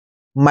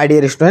My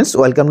dear students,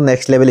 welcome to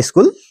next level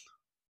school.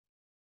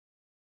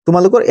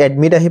 তোমালোকৰ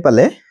admit আহি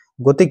পালে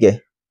গতিকে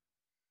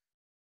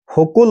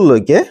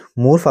সকলোলৈকে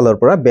মোৰ ফালৰ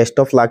পৰা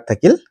বেষ্ট অফ লাক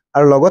থাকিল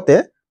আৰু লগতে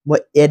মই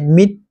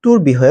এডমিটটোৰ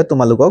বিষয়ে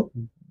তোমালোকক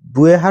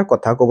দুএহাৰ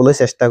কথা ক'বলৈ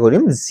চেষ্টা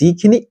কৰিম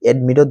যিখিনি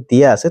এডমিটত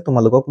দিয়া আছে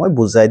তোমালোকক মই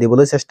বুজাই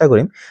দিবলৈ চেষ্টা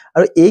কৰিম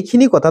আৰু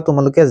এইখিনি কথা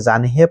তোমালোকে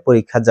জানিহে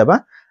পৰীক্ষাত যাবা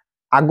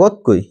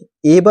আগতকৈ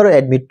এইবাৰ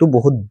এডমিটটো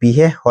বহুত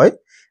বিশেষ হয়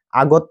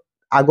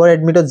আগৰ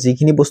এডমিটত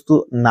যিখিনি বস্তু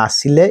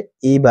নাছিলে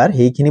এইবাৰ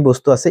সেইখিনি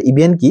বস্তু আছে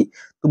ইভেন কি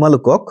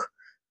তোমালোকক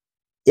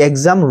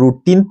এক্সাম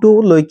ৰুটিনটো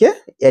লৈকে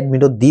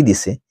এডমিটত দি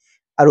দিছে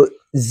আৰু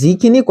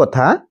যিখিনি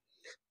কথা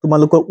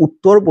তোমালোকৰ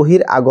উত্তৰ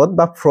বহিৰ আগত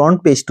বা ফ্ৰন্ট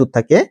পেজটোত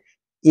থাকে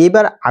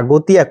এইবাৰ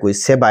আগতীয়াকৈ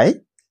সেবাই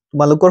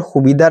তোমালোকৰ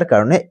সুবিধাৰ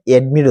কাৰণে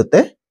এডমিটতে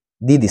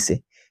দি দিছে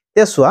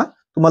তে চোৱা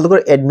তোমালোকৰ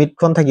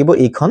এডমিটখন থাকিব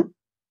এইখন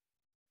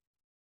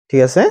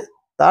ঠিক আছে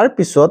তাৰ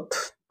পিছত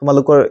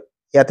তোমালোকৰ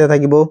ইয়াতে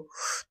থাকিব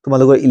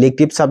তোমালোকৰ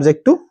ইলেক্টিভ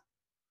সাবজেক্টটো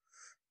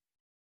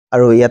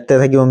আৰু ইয়াতে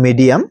থাকিব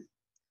মিডিয়াম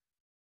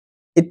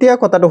এতিয়া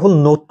কথাটো হল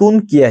নতুন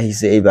কি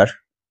আহিছে এইবাৰ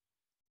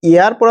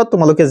ইয়াৰ পৰা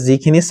তোমালোকে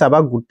যিখিনি চাবা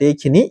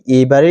গুটেইখিনি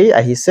এইবাৰেই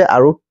আহিছে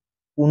আৰু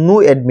কোনো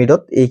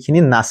এডমিটত এইখিনি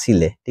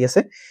নাছিলে ঠিক আছে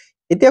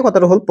এতিয়া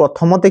কথাটো হল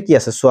প্ৰথমতে কি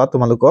আছে চোৱা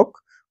তোমালোকক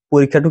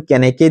পৰীক্ষাটো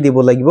কেনেকৈ দিব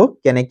লাগিব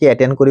কেনেকৈ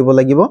এটেন্ড কৰিব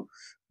লাগিব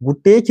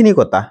গুটেইখিনি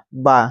কথা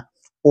বা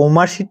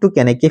ওমাৰশিটটো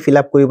কেনেকৈ ফিল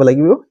আপ কৰিব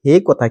লাগিব এই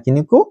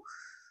কথাখিনিকো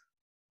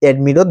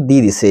এডমিটত দি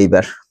দিছে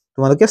এইবাৰ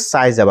তোমালোকে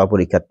চাই যাবা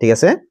পৰীক্ষাত ঠিক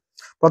আছে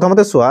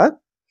প্ৰথমতে চোৱা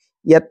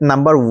ইয়াত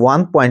নাম্বাৰ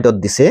 1 পইণ্টত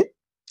দিছে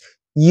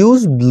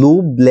use blue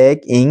black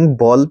ink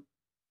ball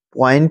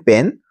point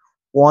pen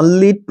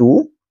only to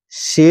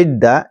shade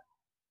the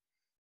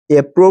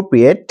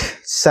appropriate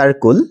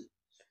circle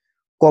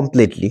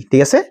completely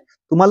ঠিক আছে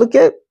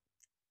তোমালোকে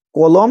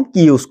কলম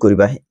কি ইউজ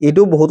কৰিবা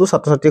এটো বহুতো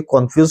ছাত্ৰ-ছাত্ৰী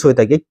কনফিউজ হৈ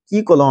থাকে কি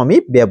কলম আমি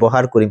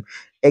ব্যৱহাৰ কৰিম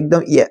একদম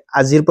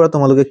আজিৰ পৰা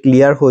তোমালোকে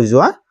ক্লিয়াৰ হৈ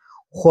যোৱা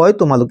হয়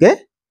তোমালোকে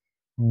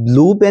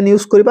ব্লু পেন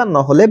ইউজ কৰিবা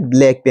নহলে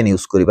ব্ল্যাক পেন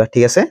ইউজ কৰিবা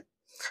ঠিক আছে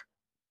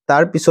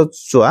তাৰ পিছত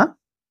চোৱা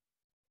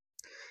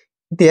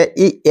এতিয়া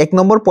এই 1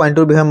 নম্বৰ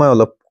পইণ্টৰ বিষয়ে মই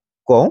অলপ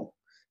কওঁ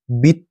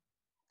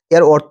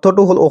ইয়াৰ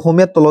অৰ্থটো হল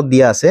অসমীয়া তলত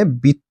দিয়া আছে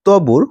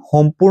বৃত্তবোৰ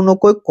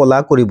সম্পূৰ্ণকৈ কলা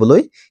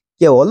কৰিবলৈ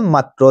কেৱল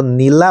মাত্ৰ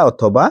নীলা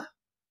অথবা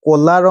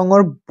কলা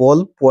ৰঙৰ বল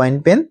পইণ্ট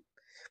পেন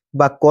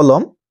বা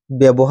কলম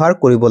ব্যৱহাৰ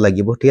কৰিব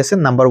লাগিব ঠিক আছে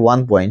নাম্বাৰ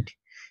 1 পইণ্ট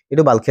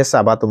এটো ভালকে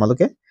চাবা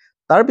তোমালোকে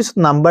তাৰ পিছত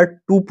নাম্বাৰ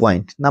 2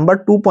 পইণ্ট নাম্বাৰ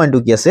 2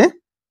 পইণ্টটো কি আছে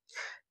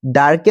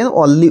darken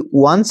only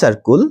one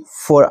circle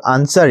for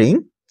answering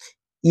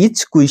each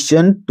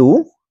question to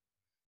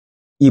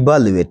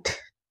evaluate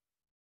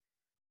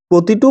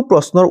প্ৰতিটো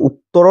প্ৰশ্নৰ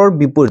উত্তৰৰ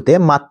বিপৰীতে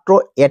মাত্ৰ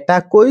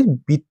এটাকৈ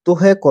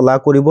বৃত্তহে কলা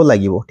কৰিব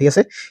লাগিব ঠিক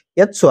আছে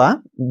ইয়াত চোৱা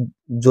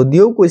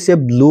যদিও কৈছে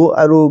ব্লু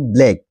আৰু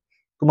ব্ল্যাক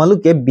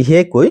তোমালোকে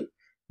বিহেকৈ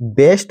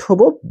বেষ্ট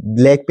হ'ব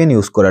ব্ল্যাক পেন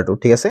ইউজ কৰাটো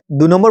ঠিক আছে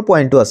 2 নম্বৰ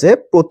পইণ্টটো আছে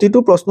প্ৰতিটো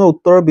প্ৰশ্নৰ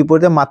উত্তৰৰ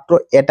বিপৰীতে মাত্ৰ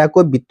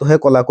এটাকৈ বৃত্তহে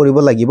কলা কৰিব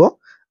লাগিব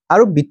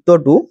আৰু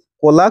বৃত্তটো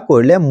কলা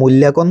কৰিলে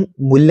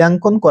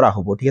মূল্যাঙ্কন কৰা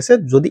হ'ব ঠিক আছে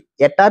যদি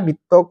এটা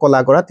বৃত্ত কলা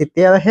কৰা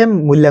তেতিয়াহে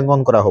মূল্যাঙ্কন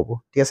কৰা হ'ব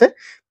ঠিক আছে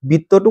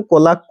বৃত্তটো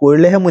কলা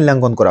কৰিলেহে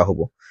মূল্যাঙ্কন কৰা হ'ব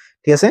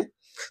ঠিক আছে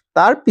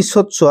তাৰ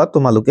পিছত চোৱা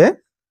তোমালোকে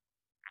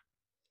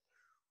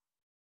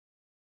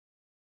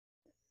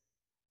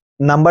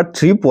number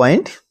 3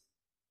 point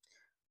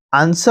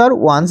answer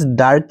once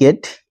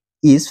darkened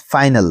is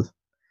final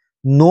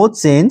no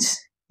change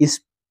is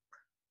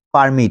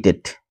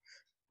permitted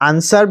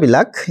answer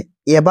বিলাক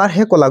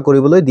এবাৰহে কলা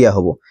কৰিবলৈ দিয়া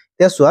হ'ব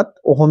তে চোৱা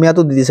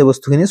অসমীয়াটো দি দিছে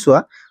বস্তুখিনি চোৱা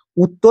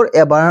উত্তৰ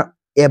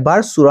এবাৰ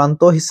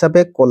চূড়ান্ত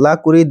হিচাপে কলা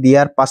কৰি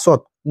দিয়াৰ পাছত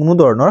কোনো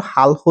ধৰণৰ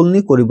হালহলনি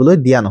কৰিবলৈ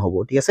দিয়া নহব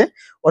ঠিক আছে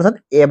অৰ্থাৎ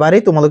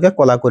এবাৰেই তোমালোকে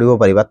কলা কৰিব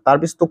পাৰিবা তাৰ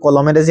পিছতো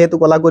কলমেৰে যেহেতু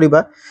কলা কৰিবা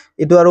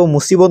এটো আৰু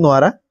মুছিব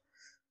নোৱাৰা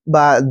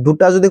বা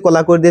দুটা যদি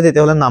কলা কৰি দিয়ে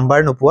তেতিয়াহলে নাম্বাৰ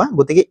নোপোৱা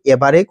গতিকে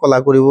এবাৰেই কলা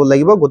কৰিব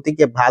লাগিব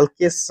গতিকে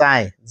ভালকে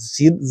চাই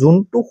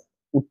যোনটো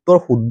উত্তৰ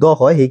শুদ্ধ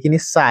হয় সেইখিনি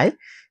চাই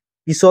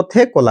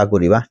পিছতহে কলা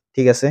কৰিবা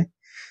ঠিক আছে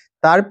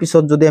তাৰ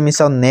পিছত যদি আমি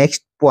চাও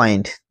নেক্সট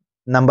পইণ্ট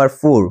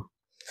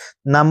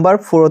নাম্বাৰ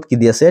 4ত কি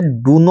দি আছে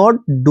do not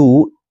do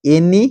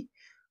any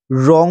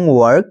wrong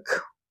work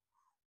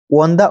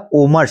on the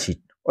omar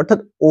sheet অৰ্থাৎ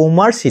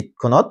omar sheet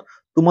খনত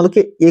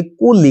তোমালোকে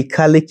একো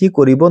লিখালিখি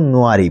কৰিব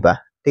নোৱাৰিবা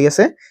ঠিক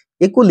আছে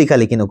একো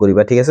লিখালিখি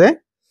নকৰিবা ঠিক আছে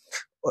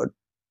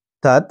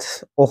অৰ্থাৎ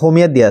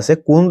অসমীয়া দিয়া আছে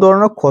কোন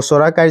ধৰণৰ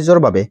খচৰা কাৰ্যৰ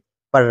বাবে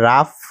বা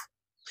ৰাফ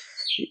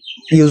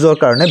ইউজৰ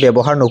কাৰণে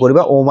ব্যৱহাৰ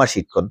নকৰিবা omar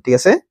sheet খন ঠিক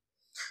আছে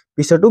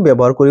পিছতো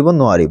ব্যৱহাৰ কৰিব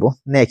নোৱাৰিব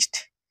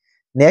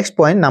next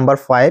point number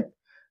 5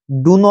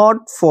 do not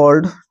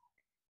fold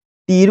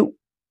tear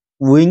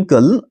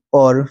winkle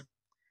or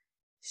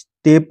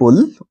staple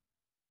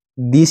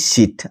this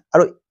sheet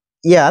আৰু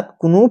ইয়াত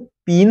কোনো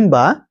পিন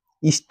বা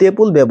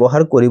স্টেপল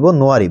ব্যৱহাৰ কৰিব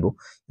নোৱাৰিব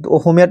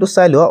অসমীয়াটো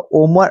চাই লোৱা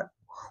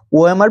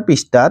OMR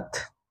পৃষ্ঠাত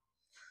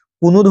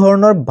কোনো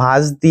ধৰণৰ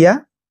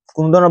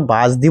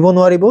ভাঁজ দিব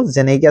নোৱাৰিব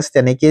যেনেকৈ আছে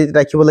তেনেকৈ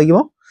ৰাখিব লাগিব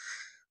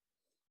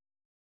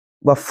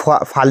বা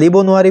ফালিব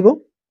নোৱাৰিব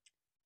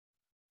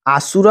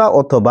আসুৰা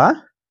অথবা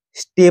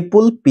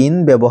স্টেপল পিন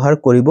ব্যৱহাৰ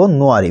কৰিব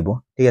নোৱাৰিব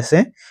ঠিক আছে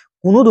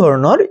কোনো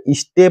ধৰণৰ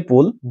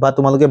স্টেপল বা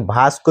তোমালোকে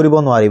ভাঁজ কৰিব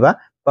নোৱাৰিবা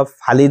বা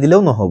ফালি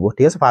দিলেও নহব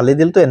ঠিক আছে ফালি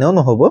দিলেতো এনেও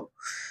নহব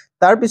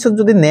তাৰ পিছত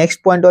যদি নেক্সট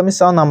পইণ্ট আমি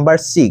চাও number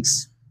 6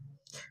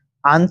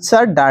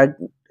 answer dark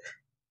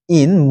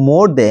in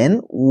more than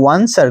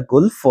one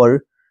circle for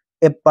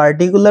a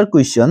particular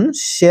question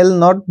shall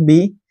not be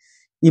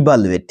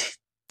evaluated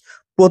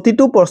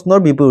প্ৰতিটো প্ৰশ্নৰ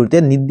বিপৰীতে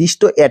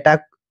নিৰ্দিষ্ট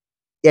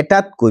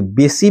এটাতকৈ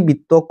বেছি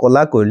বৃত্ত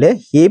কলা কৰিলে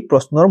সেই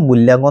প্ৰশ্নৰ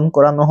মূল্যাঙ্কন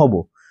কৰা নহব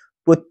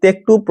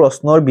প্ৰত্যেকটো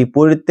প্ৰশ্নৰ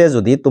বিপৰীতে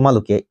যদি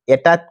তোমালোকে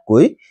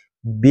এটাতকৈ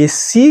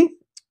বেছি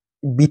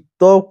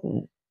বৃত্ত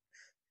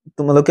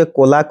তোমালোকে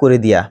কলা কৰি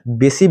দিয়া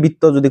বেছি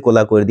বৃত্ত যদি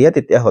কলা কৰি দিয়া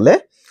তেতিয়া হলে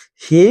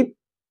সেই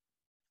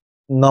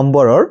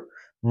নম্বৰৰ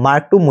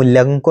মাৰ্কটো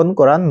মূল্যাঙ্কন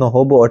কৰা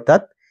নহব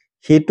অৰ্থাৎ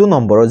হেতু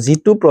নম্বৰৰ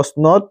যিটো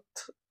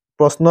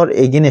প্ৰশ্নৰ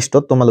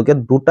এগেইনষ্টত তোমালোকে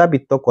দুটা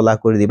বৃত্ত কলা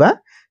কৰি দিবা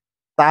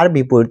তাৰ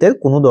বিপৰীতে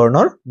কোনো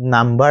ধৰণৰ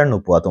নাম্বাৰ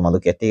নোপোৱা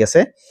তোমালোকে ঠিক আছে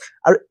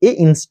আৰু এই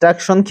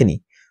ইনস্ট্ৰাকচন খিনি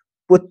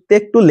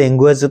প্ৰত্যেকটো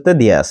ল্যাঙ্গুৱেজতে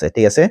দিয়া আছে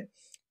ঠিক আছে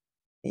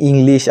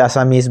English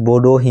Assamese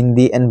Bodo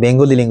Hindi and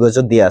Bengali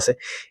ল্যাঙ্গুৱেজত দিয়া আছে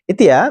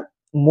এতিয়া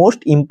মোস্ট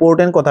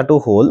ইম্পৰ্টেন্ট কথাটো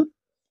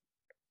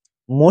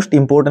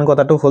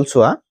হ'ল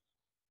চোৱা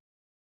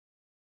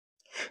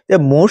The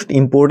most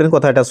important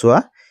কথা এটা চোৱা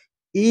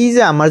এই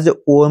যে আমাৰ যে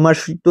OMR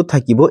শীটটো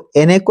থাকিব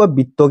এনেকুৱা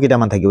বৃত্ত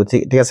কেইটামান থাকিব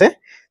ঠিক আছে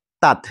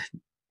তাত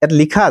এত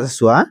লিখা আছে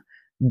চোৱা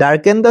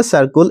darken the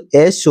circle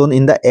as shown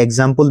in the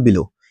example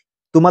below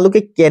তোমালোকে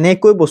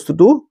কেনেকৈ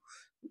বস্তুটো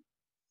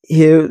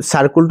এই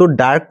সার্কেলটো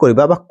ডার্ক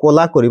কৰিবা বা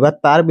কলা কৰিবা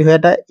তাৰ বিষয়ে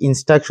এটা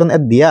ইনস্ট্ৰাকচন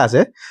দিয়া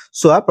আছে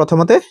চোৱা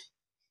প্ৰথমতে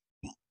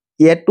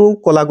এটো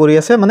কলা কৰি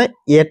আছে মানে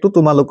এটো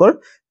তোমালোকৰ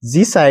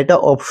যি চাৰিটা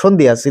অপচন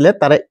দিয়া আছিল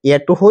তাৰে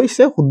এটো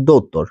হৈছে শুদ্ধ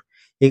উত্তৰ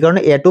এই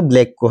কাৰণে এটো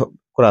ব্ল্যাক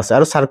কৰা আছে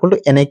আৰু সাৰ্কেলটো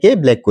এনেকে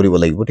ব্ল্যাক কৰিব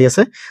লাগিব ঠিক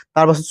আছে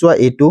তাৰ পাছত চোৱা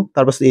এটো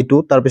তাৰ পাছত এটো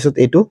তাৰ পাছত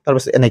এটো তাৰ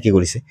পাছত এনেকে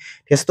কৰিছে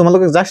ঠিক আছে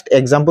তোমালোকে জাস্ট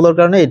এক্সাম্পলৰ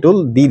কাৰণে এটো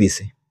দি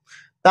দিছে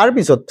তাৰ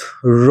পিছত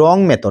ৰং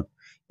মেথড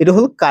এটো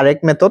হল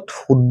কাৰেক্ট মেথড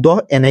শুদ্ধ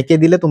এনেকে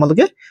দিলে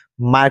তোমালোকে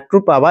মাৰ্কটো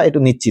পাবা এটো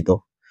নিশ্চিত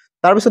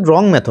তাৰ পিছত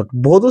ৰং মেথড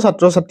বহুতো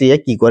ছাত্ৰ ছাত্ৰীয়ে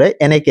কি কৰে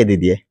এনেকে দি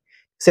দিয়ে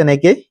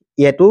এনেকে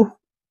এটো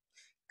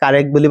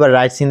কাৰেক্ট বুলি বা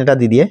ৰাইট চিন এটা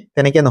দি দিয়ে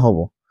তেনেকে নহব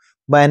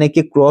বা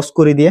এনেকে ক্ৰস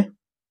কৰি দিয়ে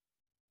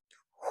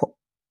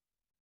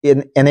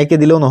এনেকে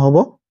দিলেও নহব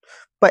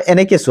বা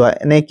এনেকে চোৱা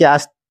এনেকে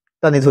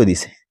আস্তানি থৈ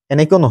দিছে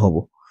এনেকেও নহব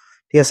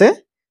ঠিক আছে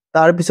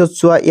তাৰ পিছত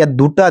চোৱা ইয়া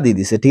দুটা দি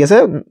দিছে ঠিক আছে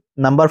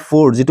নাম্বাৰ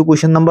 4 যেটো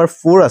কোৱেশ্চন নাম্বাৰ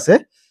 4 আছে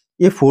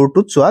এই 4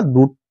 টোত চোৱা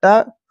দুটা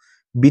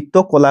বৃত্ত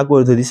কলা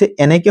কৰি থৈ দিছে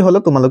এনেকে হলে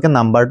তোমালোকে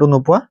নাম্বাৰটো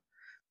নোপোৱা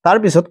তাৰ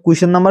পিছত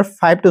কোৱেশ্চন নাম্বাৰ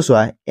 5 টো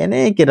চোৱা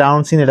এনেকে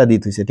ৰাউন্ড চিন এটা দি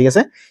থৈছে ঠিক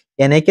আছে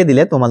এনেকে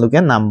দিলে তোমালোকে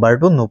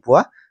নাম্বাৰটো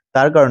নোপোৱা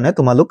তাৰ কাৰণে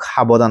তোমালোক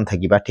সাৱধান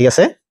থাকিবা ঠিক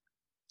আছে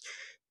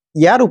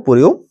ইয়াৰ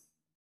উপৰিও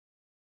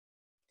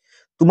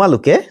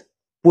তোমালোকে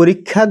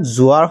পৰীক্ষাত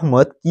যোৱাৰ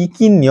সময়ত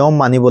কি নিয়ম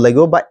মানিব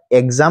লাগিব বা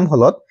এক্সাম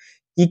হলত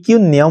কি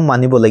নিয়ম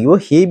মানিব লাগিব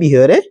সেই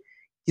বিষয়ৰে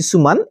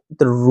কিছুমান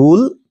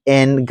rule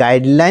and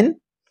guideline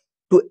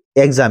two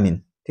examine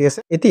ঠিক আছে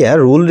এতিয়া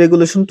ৰুল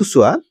ৰেগুলেশন টু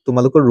চোৱা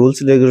তোমালোকৰ ৰুলছ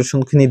ৰেগুলেশন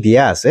খিনি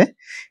দিয়া আছে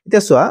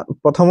এতিয়া চোৱা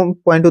প্ৰথম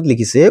পইণ্টত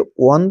লিখিছে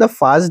on the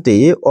first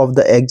day of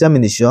the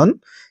examination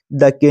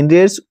the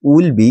candidates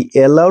will be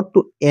allowed to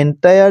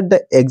enter the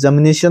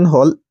examination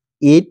hall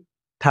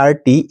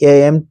 8:30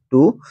 AM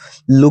to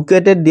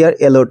located their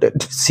allotted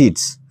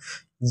seats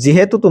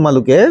যেহেতু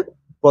তোমালোকে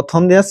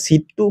প্ৰথম দিনা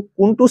সিটটো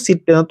কোনটো সিট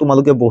পেনত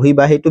তোমালোকে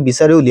বহিবা হেতু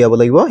বিচাৰি উলিয়াব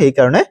লাগিব সেই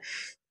কাৰণে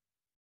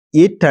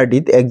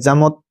 8:30 ত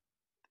এক্সামত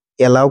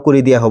এলাউ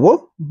কৰি দিয়া হ'ব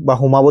বা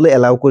হুমাবলৈ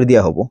এলাউ কৰি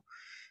দিয়া হ'ব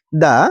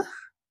the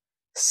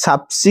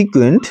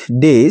subsequent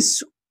days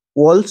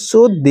also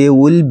they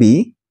will be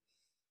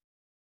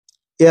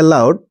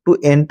allowed to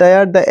enter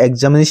the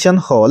examination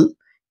hall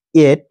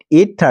at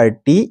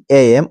 8:30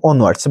 AM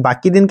onwards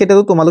বাকি দিন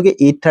কেইটাতো তোমালোকে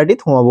 8:30 ত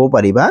হুমাব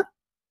পাৰিবা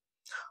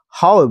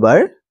however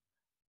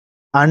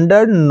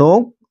under no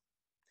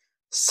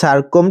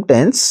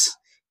circumstance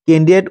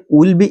candidate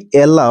will be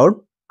allowed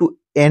to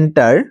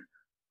enter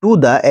to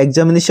the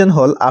examination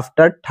hall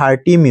after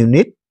 30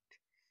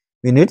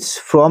 minutes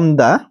from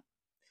the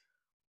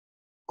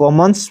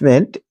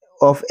commencement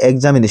of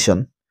examination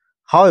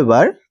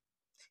however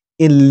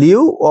in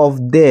lieu of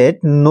that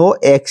no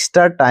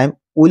extra time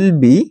will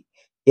be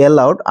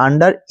allowed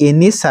under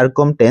any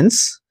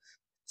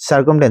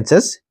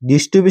circumstances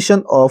distribution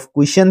of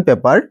question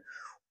paper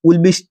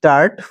will be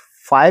start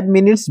 5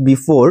 minutes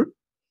before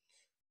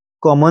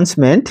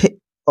commencement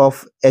of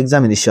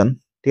examination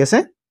ঠিক আছে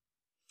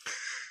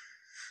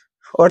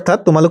অৰ্থাৎ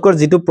তোমালোকৰ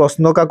যেটো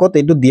প্ৰশ্ন কাকত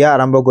এটো দিয়া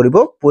আৰম্ভ কৰিব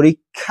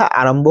পৰীক্ষা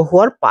আৰম্ভ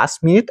হোৱাৰ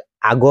 5 মিনিট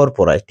আগৰ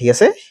পৰাই ঠিক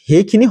আছে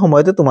হেখিনি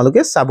সময়তে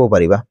তোমালোকে চাব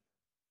পাৰিবা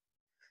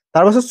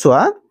তাৰ পাছত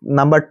চোৱা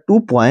number 2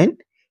 point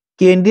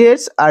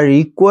candidates are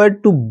required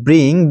to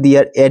bring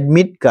their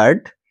admit card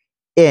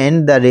and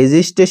the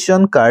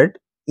registration card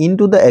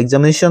into the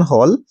examination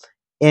hall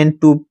and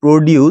to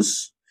produce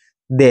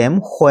them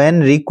when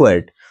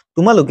required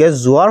তোমালোকে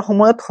যোৱাৰ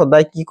সময়ত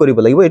সদায় কি কৰিব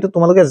লাগিব এটো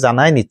তোমালোকে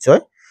জানাই নিশ্চয়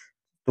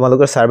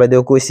তোমালোকৰ স্যাৰ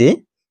বাইদেউ কৈছে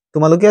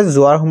তোমালোকে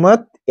যোৱাৰ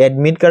সময়ত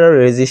এডমিট কাৰ্ড আৰু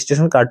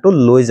ৰেজিষ্ট্ৰেচন কাৰ্ডটো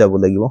লৈ যাব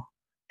লাগিব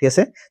ঠিক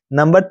আছে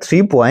number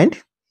 3 point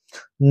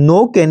No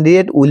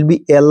candidate will be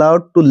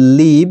allowed to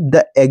leave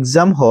the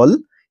exam hall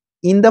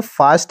in the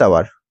first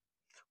hour.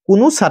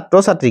 কোনো ছাত্ৰ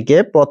ছাত্ৰীকে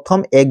প্ৰথম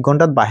 1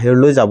 ঘণ্টাত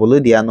বাহিৰলৈ যাবলৈ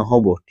দিয়া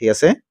নহব ঠিক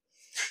আছে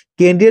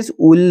candidates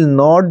will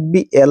not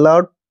be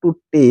allowed to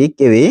take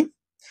away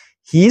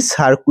his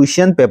her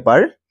question paper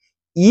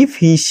if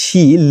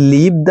she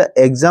leave the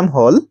exam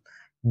hall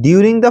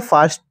during the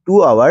first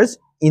 2 hours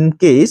in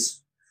case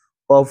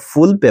of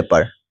full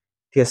paper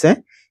ঠিক আছে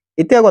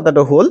এতিয়া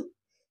কথাটো হল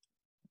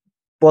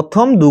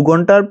প্ৰথম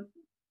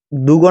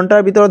 2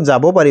 ঘণ্টাৰ ভিতৰত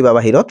যাব পাৰিবা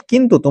বাহিৰত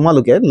কিন্তু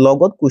তোমালোকে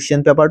লগত কোৱেশ্চন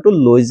পেপাৰটো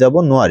লৈ যাব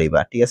নোৱাৰিবা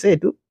ঠিক আছে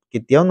এটো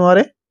কেতিয়াও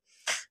নোৱাৰে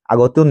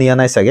আগতো নিয়া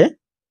নাই সাগে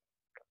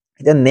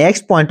The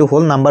next point to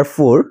hold number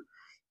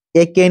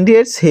 4 a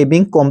candidate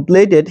having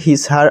completed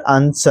his her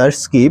answer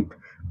script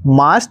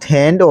must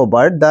hand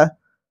over the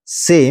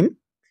same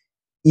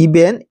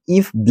even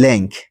if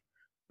blank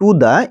to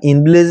the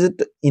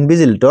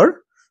invigilator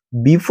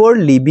before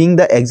leaving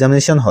the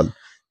examination hall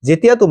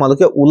যেতিয়া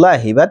তোমালোকে উলা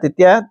আহিবা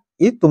তেতিয়া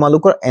ই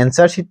তোমালোকৰ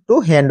আনসাৰ শীটটো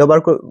হ্যান্ড ওভাৰ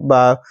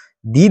বা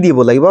দি দিব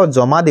লাগিব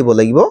জমা দিব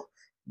লাগিব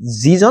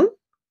যিজন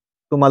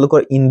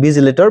তোমালোকৰ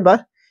ইনভিজিলেটৰ বা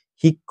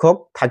শিক্ষক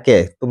থাকে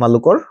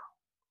তোমালোকৰ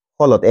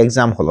হলত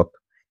এক্সাম হলত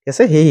ঠিক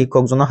আছে সেই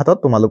শিক্ষকজনৰ হাতত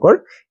তোমালোকৰ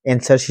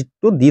আনসাৰ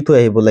শীটটো দি থৈ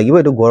আহিব লাগিব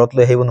এটো ঘৰত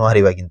লৈ আহিব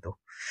নোৱাৰিবা কিন্তু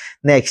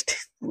নেক্সট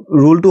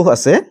ৰুল টু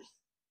আছে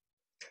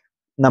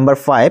Number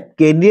 5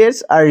 candidates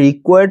are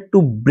required to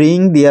bring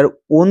their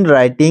own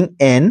writing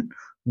and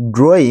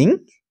drawing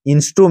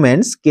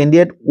instruments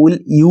candidate will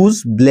use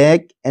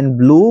black and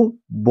blue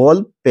ball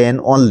pen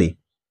only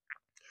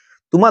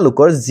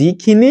তোমালোকৰ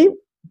যিখিনি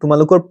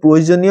তোমালোকৰ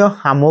প্ৰয়োজনীয়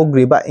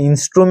সামগ্ৰী বা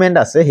ইনস্ট্ৰুমেন্ট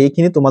আছে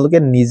সেইখিনি তোমালোকে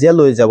নিজে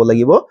লৈ যাব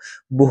লাগিব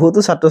বহুতো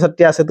ছাত্ৰ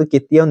ছাত্ৰী আছে তো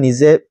কেতিয়াও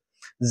নিজে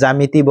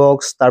জ্যামিতি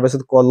বক্স তাৰ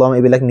পিছত কলম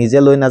এবিলাক নিজে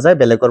লৈ না যায়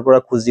বেলেগৰ পৰা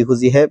খুজি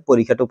খুজি হে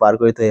পৰীক্ষাটো পাৰ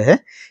কৰি থৈ আহে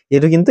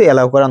এটো কিন্তু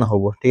এলাউ কৰা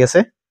নহব ঠিক আছে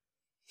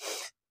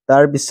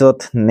তাৰ পিছত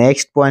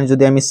নেক্সট পইণ্ট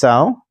যদি আমি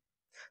চাও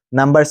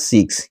number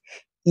 6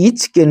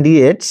 each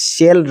candidate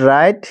shall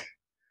write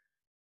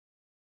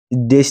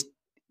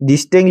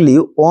distinctly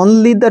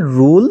only the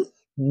rule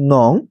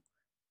known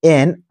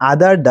and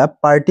other the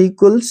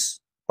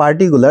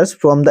particulars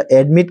from the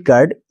admit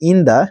card in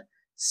the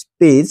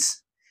space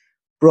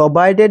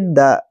provided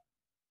the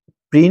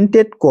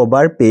printed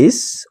cover page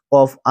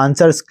of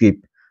answer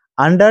script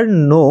under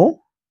no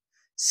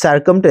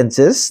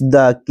circumstances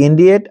the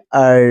candidate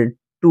are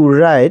to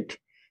write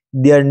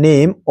their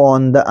name on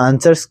the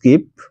answer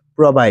script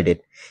provided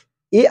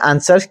এই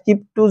answer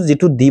script to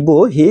যেটো দিব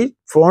হে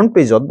front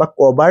page বা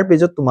cover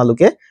page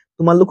তোমালোকে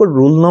তোমালোকৰ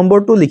rule number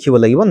to লিখিব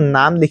লাগিব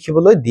নাম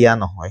লিখিবলৈ দিয়া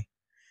নহয়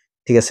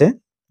ঠিক আছে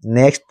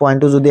নেক্সট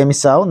পইণ্টটো যদি আমি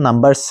চাও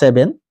নাম্বাৰ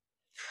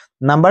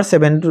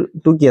 7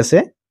 to কি আছে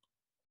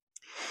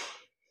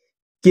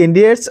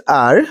candidates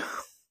are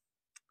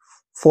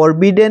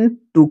forbidden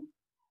to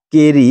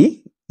carry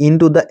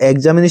into the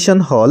examination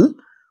hall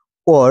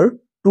or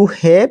to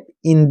have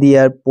in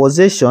their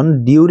possession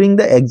during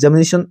the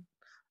examination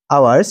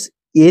hours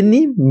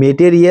any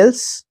materials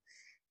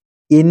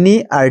any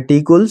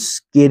articles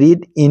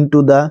carried into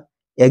the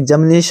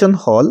examination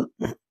hall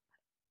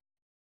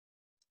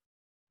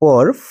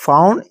or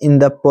found in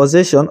the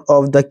possession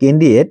of the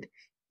candidate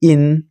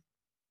in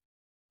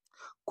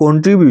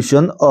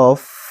contribution of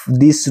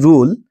this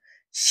rule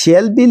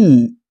shall be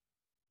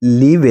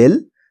level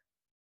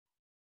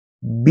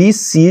be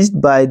seized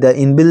by the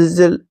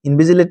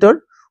invigilator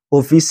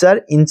officer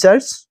in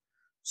charge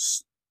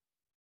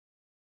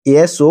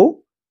ASO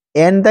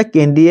and the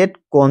candidate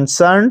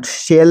concerned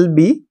shall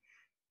be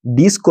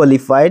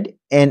disqualified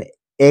and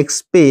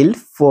expelled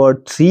for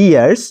 3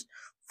 years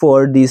for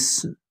this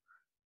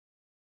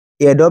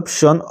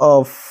adoption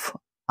of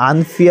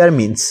unfair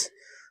means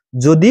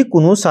যদি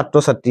কোনো ছাত্ৰ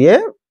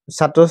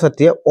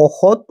ছাত্ৰীয়ে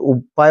অসৎ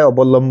উপায়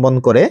অৱলম্বন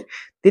কৰে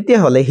তেতিয়া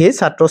হলে হে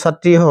ছাত্ৰ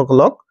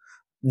ছাত্ৰীসকলক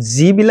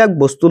যিবিলাক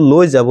বস্তু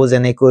লৈ যাব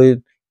যেনেকৈ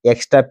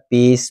এক্সট্ৰা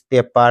পেজ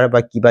পেপাৰ বা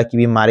কিবা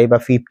কিবি মাৰি বা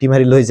 50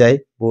 মাৰি লৈ যায়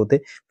বহুতে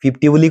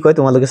 50 বুলি কয়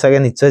তোমালোকে সাগে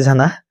নিশ্চয়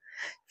জানা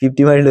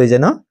 50 মাৰি লৈ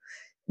যায় ন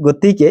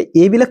গতিকে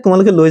এইবিলাক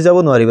তোমালোকে লৈ যাব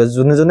নোৱাৰিবা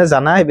জনে জনে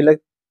জানা এইবিলাক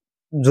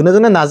জনে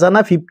জনে নাজানা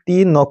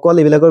 50 নকল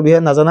এইবিলাকৰ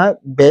বিষয়ে নাজানা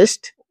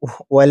বেষ্ট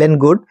well and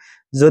good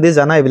যদি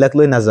জানা এইবিলাক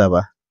লৈ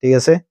নাযাবা ঠিক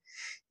আছে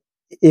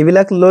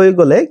এইবিলাক লৈ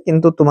গলে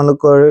কিন্তু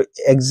তোমালোকৰ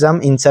এক্সাম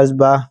ইনচাৰ্জ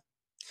বা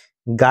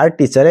গাৰ্ড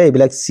টিচাৰে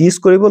এইবিলাক সিজ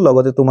কৰিব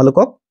লগতে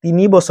তোমালোকক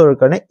 3 বছৰৰ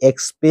কাৰণে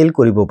এক্সপেল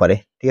কৰিব পাৰে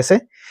ঠিক আছে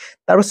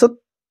তাৰ পিছত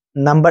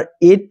নাম্বাৰ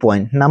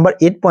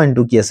 8 পইণ্ট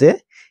টু কি আছে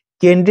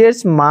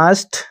candidates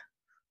must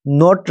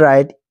not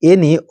write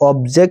any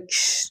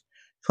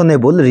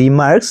objectionable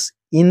remarks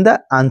in the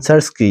answer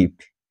script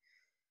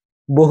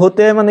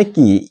বহুতে মানে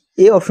কি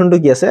এই অপশনটো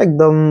কি আছে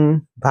একদম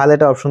ভাল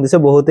এটা অপশন দিছে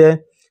বহুতে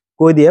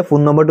কৈ দিয়ে ফোন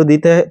নম্বৰটো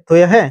দিতে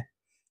থৈ আহে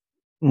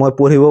মই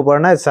পঢ়িব পৰা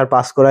নাই স্যাৰ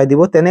পাস কৰাই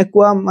দিব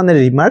তেনেকুৱা মানে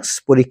ৰিমাৰ্কস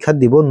পৰীক্ষাত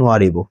দিব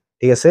নোৱাৰিব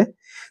ঠিক আছে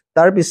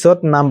তাৰ পিছত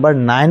নাম্বাৰ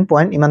 9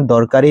 পইণ্ট ইমান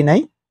দৰকাৰী নাই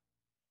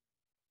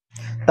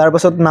তাৰ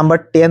পিছত নাম্বাৰ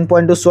 10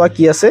 পইণ্টটো সোৱা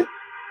কি আছে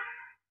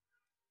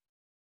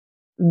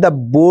the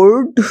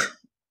board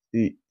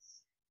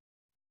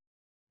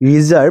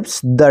reserves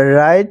the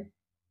right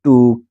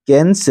to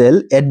cancel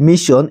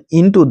admission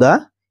into the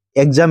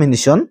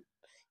examination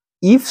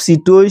if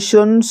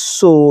situation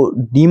so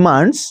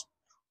demands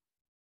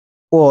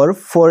or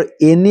for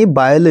any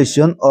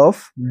violation of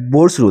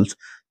board's rules.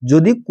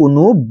 যদি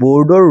কোনো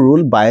boardৰ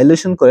rule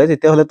violation কৰে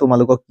তেতিয়া হলে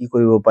তোমালোকক কি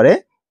কৰিব পাৰে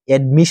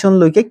admission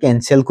লৈকে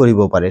cancel কৰিব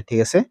পাৰে ঠিক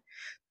আছে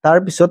তাৰ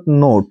পিছত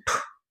নোট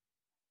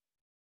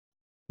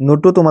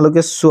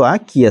তোমালোকে চোৱা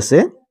কি আছে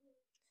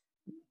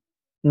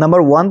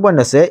number 1 point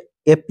আছে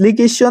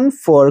application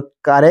for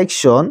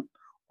correction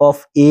of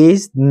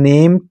age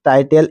name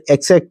title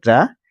etc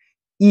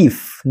if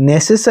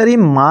necessary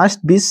must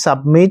be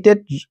submitted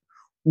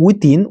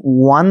within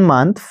 1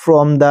 month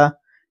from the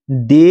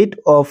date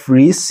of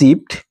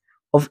receipt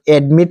of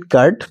admit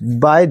card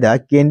by the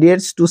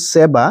candidates to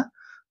SEBA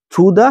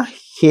through the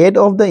head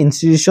of the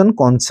institution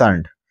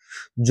concerned.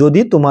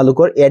 যদি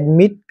তোমালোকৰ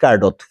admit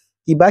cardত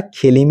কিবা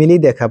খেলিমেলি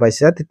দেখা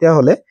পাইছা তেতিয়া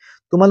হলে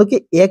তোমালোকে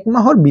 1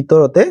 মাহৰ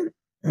ভিতৰতে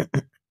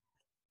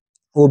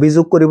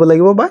অভিযোগ কৰিব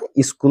লাগিব বা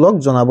স্কুলক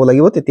জনাব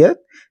লাগিব তেতিয়া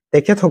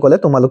তেখেতসকলে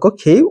তোমালোকক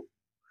সেই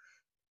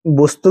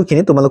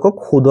বস্তুখিনি তোমালোকক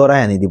খুদৰাই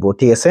আনি দিব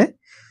ঠিক আছে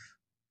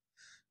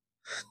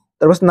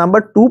তাৰপিছত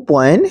number 2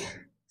 point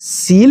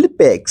seal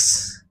packs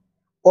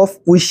of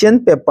question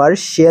paper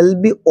shall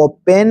be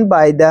opened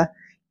by the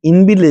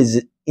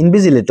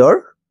invigilator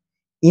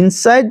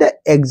inside the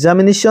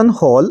examination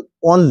hall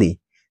only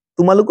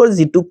তোমালোকৰ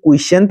যেটো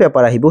question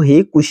paper আহিব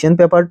সেই question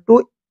paper to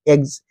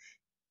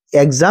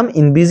exam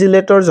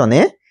invigilator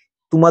জনে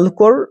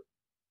তোমালোকৰ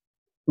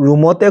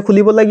ৰুমতে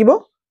খুলিব লাগিব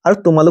আৰু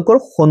তোমালোকৰ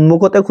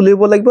সন্মুখতে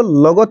খুলিব লাগিব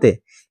লগতে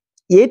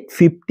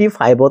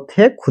 8:55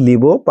 তে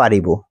খুলিব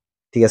পাৰিব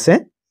ঠিক আছে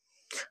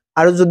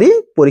আৰু যদি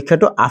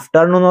পৰীক্ষাটো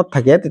আফটাৰনুনত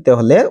থাকে তেতিয়া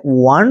হলে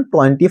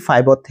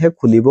 1:25 তে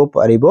খুলিব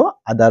পাৰিব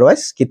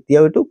আদাৰৱাইজ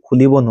কেতিয়াও এটো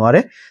খুলিব নোৱাৰে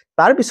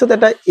তাৰ পিছত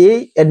এটা এই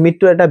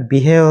এডমিটটো এটা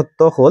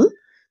বিহেয়ত্ব হল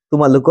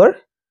তোমালোকৰ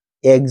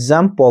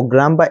এক্সাম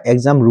প্ৰগ্ৰাম বা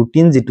এক্সাম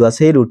ৰুটিন যেটো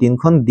আছে এই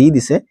ৰুটিনখন দি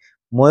দিছে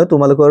মই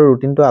তোমালোকৰ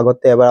ৰুটিনটো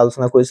আগতে এবাৰ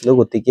আলোচনা কৰিছিলো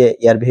গতিকে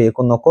ইয়াৰ বিষয়ে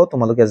একো নকও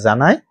তোমালোকে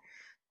জানাই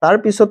তাৰ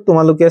পিছত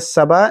তোমালোকে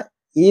চাবা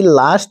এই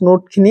লাষ্ট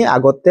নোটখিনি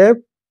আগতে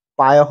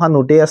পাই অহা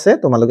নোটে আছে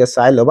তোমালোকে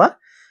চাই লবা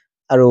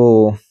আৰু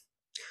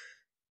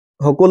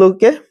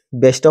সকলোকে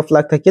বেষ্ট অফ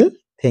লাক থাকিল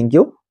থ্যাংক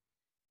ইউ